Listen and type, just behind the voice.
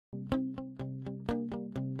Hello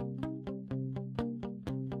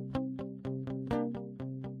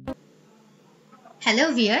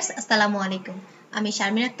viewers, আসসালামু আলাইকুম। আমি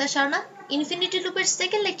শারমিন আক্তার স্বর্ণা, ইনফিনিটি লুপের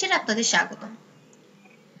সেকেন্ড লেকচারে আপনাদের স্বাগতম।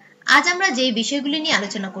 আজ আমরা যে বিষয়গুলি নিয়ে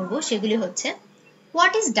আলোচনা করব সেগুলি হচ্ছে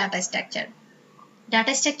what is data structure,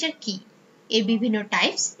 data structure কি, এর বিভিন্ন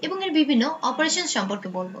টাইপস এবং এর বিভিন্ন অপারেশন সম্পর্কে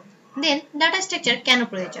বলবো। দেন ডাটা স্ট্রাকচার কেন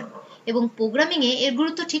প্রয়োজন এবং প্রোগ্রামিংয়ে এর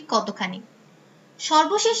গুরুত্ব ঠিক কতখানি।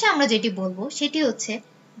 সর্বশেষে আমরা যেটি বলবো সেটি হচ্ছে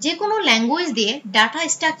যে কোনো ল্যাঙ্গুয়েজ দিয়ে ডাটা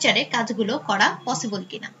স্ট্রাকচারে কাজগুলো করা পসিবল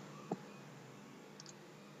কিনা।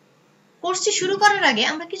 কোর্সটি শুরু করার আগে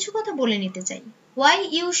আমরা কিছু কথা বলে নিতে চাই। Why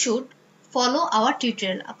you should follow our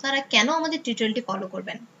tutorial? আপনারা কেন আমাদের টিউটোরিয়ালটি ফলো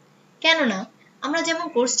করবেন? কেননা আমরা যেমন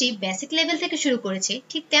কোর্সটি বেসিক লেভেল থেকে শুরু করেছি,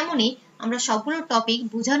 ঠিক তেমনি আমরা সবগুলো টপিক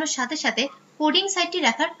বোঝানোর সাথে সাথে কোডিং সাইডটি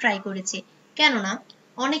রাখার ট্রাই করেছি। কেননা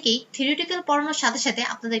অনেকেই থিওরিটিক্যাল পড়ানোর সাথে সাথে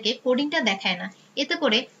আপনাদেরকে কোডিংটা দেখায় না, এতে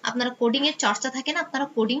করে আপনারা কোডিং এর চর্চা থাকে না, আপনারা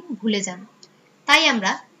কোডিং ভুলে যান। তাই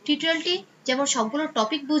আমরা টিউটোরিয়ালটি যেমন সবগুলো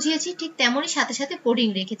টপিক বুঝিয়েছি, ঠিক তেমনই সাথে সাথে কোডিং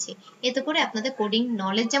রেখেছি। এতে করে আপনাদের কোডিং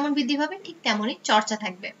নলেজ যেমন বৃদ্ধি পাবে, ঠিক তেমনই চর্চা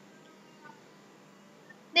থাকবে।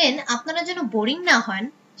 দেন আপনারা যেন বোরিং না হন,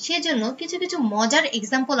 সেজন্য কিছু কিছু মজার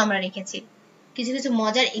এক্সাম্পল আমরা রেখেছি। কিছু কিছু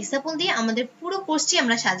মজার এক্সাম্পল দিয়ে আমাদের পুরো কোর্সটি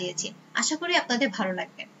আমরা সাজিয়েছি। আশা করি আপনাদের ভালো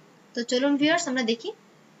লাগবে। তো চলুন ভিউয়ার্স, আমরা দেখি।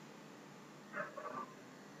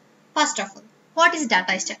 First of all, what is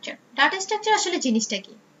data structure? Data structure আসলে জিনিসটা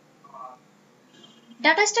কি?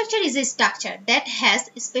 Data structure is a structure that has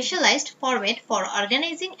specialized format for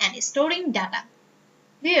organizing and storing data.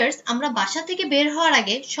 Viewers, আমরা বাসা থেকে বের হওয়ার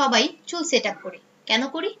আগে সবাই চুল সেট আপ করি। কেন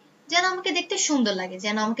করি? যেন আমাকে দেখতে সুন্দর লাগে,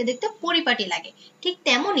 যেন আমাকে দেখতে পরিপাটি লাগে। ঠিক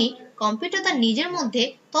তেমনি কম্পিউটার তার নিজের মধ্যে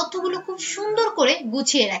তথ্যগুলো খুব সুন্দর করে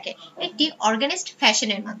গুছিয়ে রাখে একটি অর্গানাইজড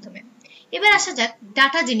ফ্যাশনের মাধ্যমে। এবার আসা যাক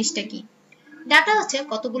ডাটা জিনিসটা কি। ডাটা হচ্ছে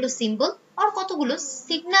কতগুলো সিম্বল আর কতগুলো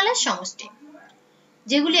সিগন্যালের সমষ্টি,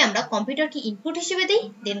 যেগুলি আমরা কম্পিউটারকে ইনপুট হিসেবে দিই,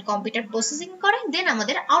 দেন কম্পিউটার প্রসেসিং করে, দেন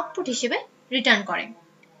আমাদের আউটপুট হিসেবে রিটার্ন করে।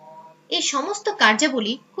 এই সমস্ত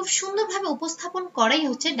কার্যাবলী খুব সুন্দরভাবে উপস্থাপন করাই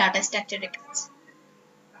হচ্ছে ডাটা স্ট্রাকচারের কাজ।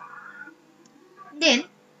 দেন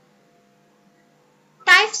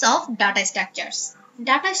types of data structures.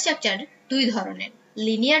 Data structure দুই ধরনের,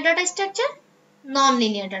 linear data structure, non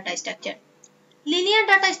linear data structure. Linear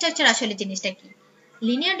data structure আসলে জিনিসটা কি?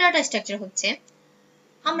 লিনিয়ার ডাটা স্ট্রাকচার হচ্ছে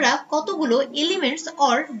আমরা কতগুলো এলিমেন্টস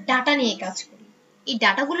অর ডাটা নিয়ে কাজ করি। এই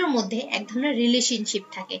ডাটাগুলোর মধ্যে এক ধরনের রিলেশনশিপ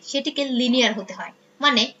থাকে, সেটিকে লিনিয়ার হতে হয়।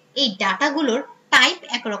 মানে এই ডাটাগুলোর টাইপ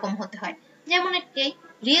একরকম হতে হয়। যেমন একটি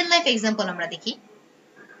রিয়েল লাইফ এক্সাম্পল আমরা দেখি।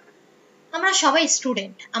 আমরা সবাই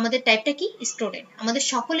স্টুডেন্ট, আমাদের টাইপটা কি? স্টুডেন্ট। আমাদের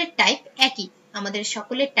সকলের টাইপ একই, আমাদের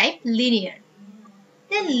সকলের টাইপ লিনিয়ার।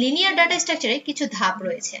 দেন লিনিয়ার ডাটা স্ট্রাকচারে কিছু ধাপ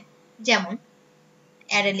রয়েছে, যেমন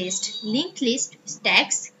array list, linked list,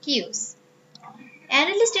 স্ট্যাকস, cues.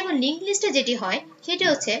 Array list এবং লিঙ্কড লিস্টে যেটি হয় সেটি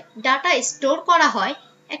হচ্ছে ডাটা স্টোর করা হয়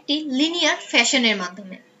একটি লিনিয়ার ফ্যাশনের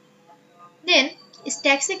মাধ্যমে। দেন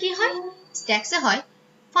স্ট্যাকসে কি হয়? স্ট্যাকসে হয়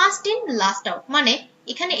ফার্স্ট ইন লাস্ট আউট, মানে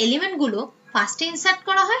এখানে এলিমেন্টগুলো ফার্স্টে ইনসার্ট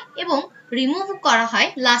করা হয় এবং রিমুভ করা হয়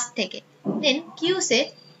লাস্ট থেকে। দেন কিউসে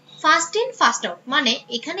ফার্স্ট ইন ফার্স্ট আউট, মানে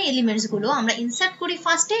এখানে এলিমেন্টসগুলো আমরা ইনসার্ট করি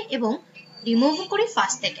ফার্স্টে এবং রিমুভ করি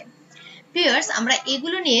ফার্স্ট থেকে। ভিউয়ার্স, আমরা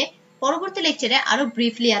এগুলো নিয়ে পরবর্তী লেকচারে আরো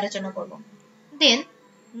ব্রিফলি আলোচনা করব। দেন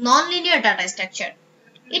নন লিনিয়ার ডাটা স্ট্রাকচার,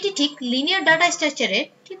 এটি ঠিক লিনিয়ার ডাটা স্ট্রাকচারের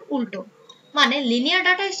ঠিক উল্টো। মানে লিনিয়ার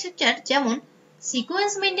ডাটা স্ট্রাকচার যেমন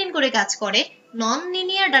সিকোয়েন্স মেনটেন করে কাজ করে, non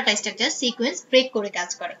linear data structure sequence break করে কাজ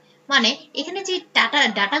করে। মানে এখানে যে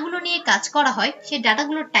ডাটাগুলো নিয়ে কাজ করা হয় সেই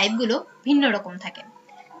ডাটাগুলোর টাইপগুলো ভিন্ন রকম থাকে।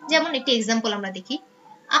 যেমন একটি এক্সাম্পল আমরা দেখি।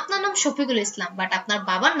 আপনার নাম শফিকুল ইসলাম, বাট আপনার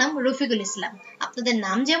বাবার নাম রফিকুল ইসলাম। আপনাদের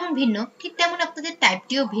নাম যেমন ভিন্ন, ঠিক তেমন আপনাদের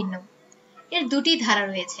টাইপটিও ভিন্ন। এর দুটি ধারা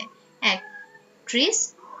রয়েছে, এক ট্রিস,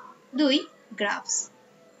 দুই গ্রাফস।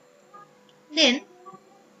 দেন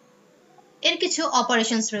এর কিছু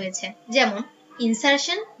অপারেশনস রয়েছে, যেমন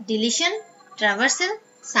insertion, deletion, traversal,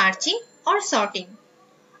 searching or sorting.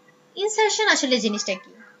 Insertion আসলে জিনিসটা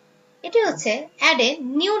কি? এটি হচ্ছে add a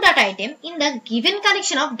new data item in the given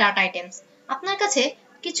collection of data items. আপনার কাছে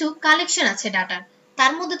কিছু কালেকশন আছে ডাটার,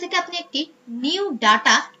 তার মধ্যে থেকে আপনি একটি নিউ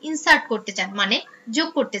ডাটা ইনসার্ট করতে চান, মানে যোগ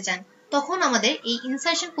করতে চান, তখন আমাদের এই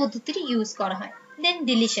ইনসারশন পদ্ধতিটি ইউজ করা হয়। দেন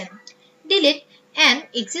deletion, delete an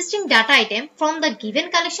existing data item from the given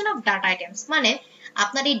collection of data items, মানে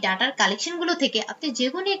আপনার এই ডাটার কালেকশনগুলো থেকে আপনি যে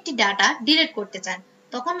কোনো একটি ডাটা ডিলিট করতে চান,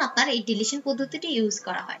 তখন আপনার এই ডিলিশন পদ্ধতিটি ইউজ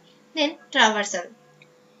করা হয়। দেন traversal,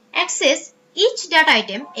 access each data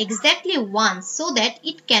item exactly once so that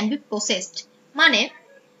it can be processed, মানে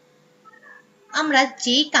আমরা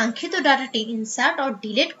যেই কাঙ্ক্ষিত ডাটাটি ইনসার্ট অর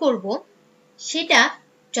ডিলিট করব সেটা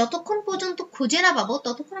যতক্ষণ পর্যন্ত খুঁজে না পাবো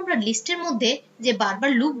ততক্ষণ আমরা লিস্টের মধ্যে যে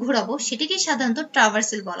বারবার লুপ ঘোরাবো সেটিকে সাধারণত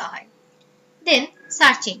ট্রাভার্সাল বলা হয়। দেন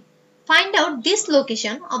searching, find out this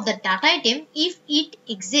location of the data item if it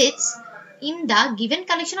exists in the given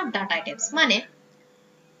collection of data items, মানে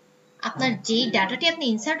আপনার যেই ডাটাটি আপনি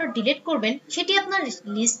ইনসার্ট ও ডিলিট করবেন সেটি আপনার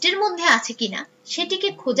লিস্টের মধ্যে আছে কিনা সেটিকে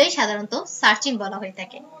খোঁজাই সাধারণত সার্চিং বলা হয়ে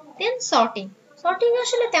থাকে। দেন সর্টিং, সর্টিং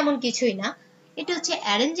আসলে তেমন কিছুই না, এটি হচ্ছে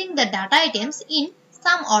arranging the data items in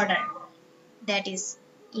some order, that is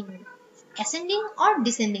in ascending or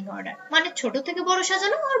descending order, মানে ছোট থেকে বড়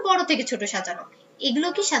সাজানো আর বড় থেকে ছোট সাজানো,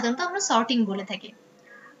 এগুলোকে সাধারণত আমরা সর্টিং বলে থাকি।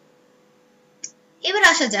 এবার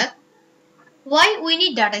আসা যাক why we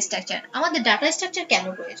need data structure, আমাদের ডাটা স্ট্রাকচার কেন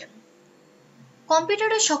প্রয়োজন।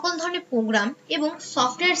 কম্পিউটারের সকল ধরনের প্রোগ্রাম এবং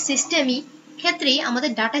সফটওয়্যার সিস্টেমই ক্ষেত্রেই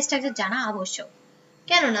আমাদের ডাটা স্ট্রাকচার জানা আবশ্যক,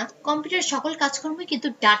 কেননা কম্পিউটারের সকল কাজকর্মই কিন্তু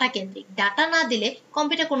ডাটা কেন্দ্রিক, ডাটা না দিলে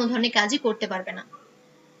কম্পিউটার কোনো ধরনের কাজই করতে পারবে না।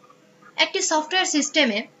 একটি সফটওয়্যার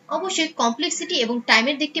সিস্টেমে অবশ্যই কমপ্লেক্সিটি এবং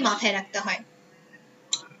টাইমের দিকটি মাথায় রাখতে হয়।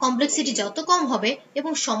 কমপ্লেক্সিটি যত কম হবে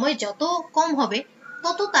এবং সময় যত কম হবে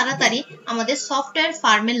তত তাড়াতাড়ি আমাদের সফটওয়্যার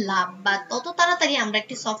ফার্মের লাভ বা তত তাড়াতাড়ি আমরা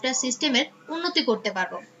একটি সফটওয়্যার সিস্টেমের উন্নতি করতে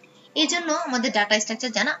পারবো। এই জন্য আমাদের ডাটা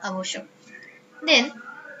স্ট্রাকচার জানা আবশ্যক। দেন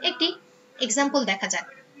একটি এক্সাম্পল দেখা যাক।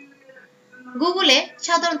 গুগলে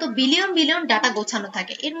সাধারণত বিলিয়ন বিলিয়ন ডাটা গোছানো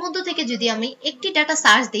থাকে, এর মধ্যে থেকে যদি আমি একটি ডাটা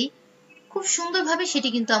সার্চ দিই খুব সুন্দরভাবে সেটি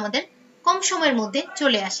কিন্তু আমাদের কম সময়ের মধ্যে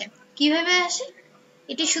চলে আসে। কিভাবে আসে?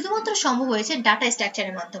 এটি শুধুমাত্র সম্ভব হয়েছে ডাটা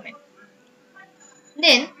স্ট্রাকচারের মাধ্যমে।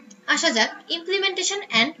 দেন আসা যাক ইমপ্লিমেন্টেশন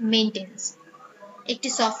অ্যান্ড মেইনটেন্স। একটি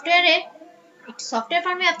সফটওয়্যার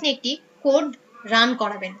ফার্মে আপনি একটি কোড রান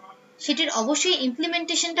করাবেন, সেটির অবশ্যই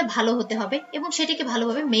ইমপ্লিমেন্টেশনটা ভালো হতে হবে এবং সেটিকে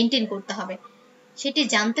ভালোভাবে মেইনটেইন করতে হবে। সেটি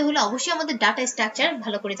জানতে হলে অবশ্যই আমাদের ডাটা স্ট্রাকচার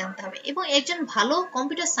ভালো করে জানতে হবে এবং একজন ভালো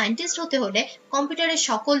কম্পিউটার সায়েন্টিস্ট হতে হলে কম্পিউটারের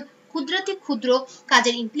সকল ক্ষুদ্রাতি ক্ষুদ্র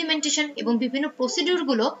কাজের ইমপ্লিমেন্টেশন এবং বিভিন্ন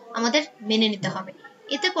প্রসিডিউরগুলো আমাদের মেনে নিতে হবে।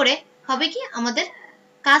 এতে করে হবে কি আমাদের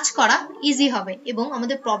কাজ করা ইজি হবে এবং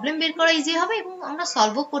আমাদের প্রবলেম বের করা ইজি হবে এবং আমরা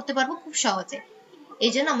সলভও করতে পারবো খুব সহজে।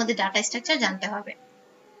 এই জন্য আমাদের ডাটা স্ট্রাকচার জানতে হবে।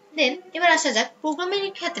 দেন এবার আসা যাক প্রোগ্রামিং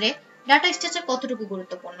এর ক্ষেত্রে ডাটা স্ট্রাকচার কতটুকু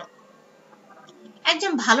গুরুত্বপূর্ণ।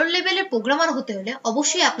 একজন ভালো লেভেলের প্রোগ্রামার হতে হলে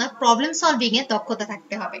অবশ্যই আপনার প্রবলেম সলভিং এ দক্ষতা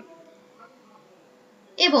থাকতে হবে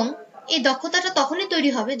এবং এই দক্ষতাটা তখনই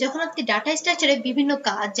তৈরি হবে যখন আপনি ডাটা স্ট্রাকচারে বিভিন্ন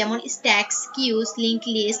কাজ যেমন স্ট্যাকস, cues, link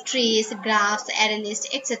list, trace, grasp, array list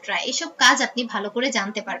etcetera এসব কাজ আপনি ভালো করে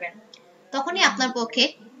জানতে পারবেন। তখনই আপনার পক্ষে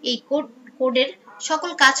এই কোডের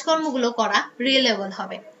সকল কাজকর্মগুলো করা রিলেবল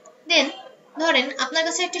হবে। দেন ধরেন আপনার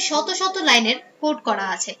কাছে একটা শত শত লাইনের কোড করা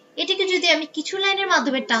আছে, এটিকে যদি আমি কিছু লাইনের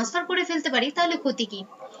মাধ্যমে ট্রান্সফার করে ফেলতে পারি তাহলে ক্ষতি কি?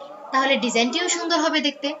 তাহলে ডিজাইনটিও সুন্দর হবে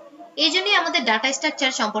দেখতে। এই জন্যই আমাদের ডাটা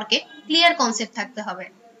স্ট্রাকচার সম্পর্কে ক্লিয়ার কনসেপ্ট থাকতে হবে।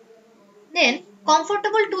 দেন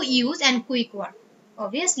comfortable to use and quick work.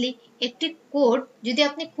 Obviously একটি কোড যদি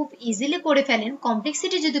আপনি খুব ইজিলি করে ফেলেন,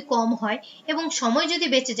 কমপ্লেক্সিটি যদি কম হয় এবং সময় যদি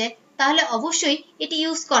বেঁচে যায় তাহলে অবশ্যই এটি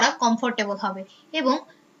ইউজ করা কমফোর্টেবল হবে এবং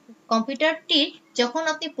কম্পিউটারটি যখন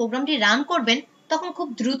আপনি প্রোগ্রামটি রান করবেন তখন খুব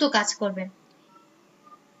দ্রুত কাজ করবেন।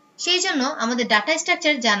 সেই জন্য আমাদের ডাটা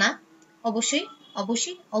স্ট্রাকচার জানা অবশ্যই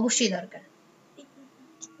অবশ্যই অবশ্যই দরকার।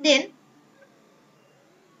 দেন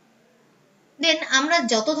আমরা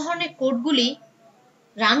যত ধরনের কোডগুলি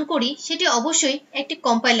রান করি সেটি অবশ্যই একটি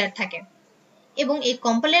কম্পাইলার থাকে এবং এই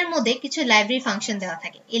কম্পাইলারের মধ্যে কিছু লাইব্রেরি ফাংশন দেওয়া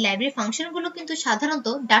থাকে। এই লাইব্রেরি ফাংশনগুলো কিন্তু সাধারণত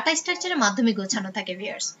ডাটা স্ট্রাকচারের মাধ্যমে গোছানো থাকে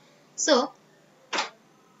ভিউয়ার্স। সো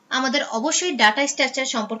আমাদের অবশ্যই ডাটা স্ট্রাকচার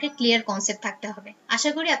সম্পর্কে ক্লিয়ার কনসেপ্ট থাকতে হবে। আশা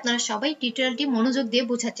করি আপনারা সবাই টিউটোরিয়ালটি মনোযোগ দিয়ে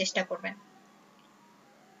বোঝার চেষ্টা করবেন।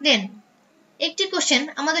 দেন একটি কোশ্চেন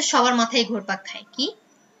আমাদের সবার মাথায় ঘুরপাক খায়, কি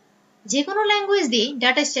যে কোনো ল্যাঙ্গুয়েজ দিয়ে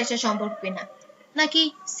ডাটা স্ট্রাকচার সম্ভব কিনা, নাকি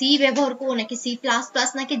সি ব্যবহার করব, নাকি সি প্লাস প্লাস,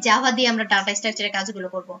 নাকি জাভা দিয়ে আমরা ডাটা স্ট্রাকচারের কাজগুলো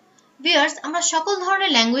করব। ভিউয়ার্স আমরা সকল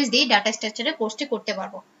ধরনের ল্যাঙ্গুয়েজ দিয়ে ডাটা স্ট্রাকচারের কোর্সটি করতে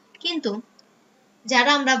পারবো, কিন্তু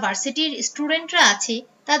যারা আমরা ভার্সিটির স্টুডেন্টরা আছি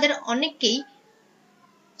তাদের অনেককেই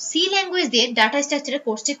সি ল্যাঙ্গুয়েজ দিয়ে ডাটা স্ট্রাকচারের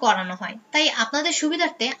কোর্সটি করানো হয়। তাই আপনাদের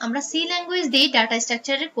সুবিধার্থে আমরা সি ল্যাঙ্গুয়েজ দিয়ে ডাটা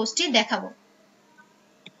স্ট্রাকচারের কোর্সটি দেখাবো।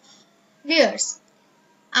 ভিউয়ার্স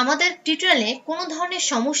আমাদের টিউটোরিয়ালে কোনো ধরনের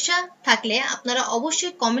সমস্যা থাকলে আপনারা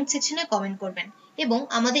অবশ্যই কমেন্ট সেকশনে কমেন্ট করবেন এবং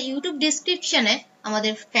আমাদের ইউটিউব ডেসক্রিপশনে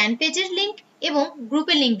আমাদের ফ্যান পেজের লিংক এবং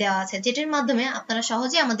গ্রুপের লিংক দেওয়া আছে, যেটার মাধ্যমে আপনারা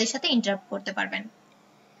সহজে আমাদের সাথে ইন্টারাক্ট করতে পারবেন।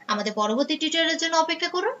 আমাদের পরবর্তী টিউটোরিয়ালের জন্য অপেক্ষা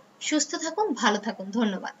করুন। সুস্থ থাকুন, ভালো থাকুন।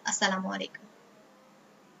 ধন্যবাদ। আসসালামু আলাইকুম।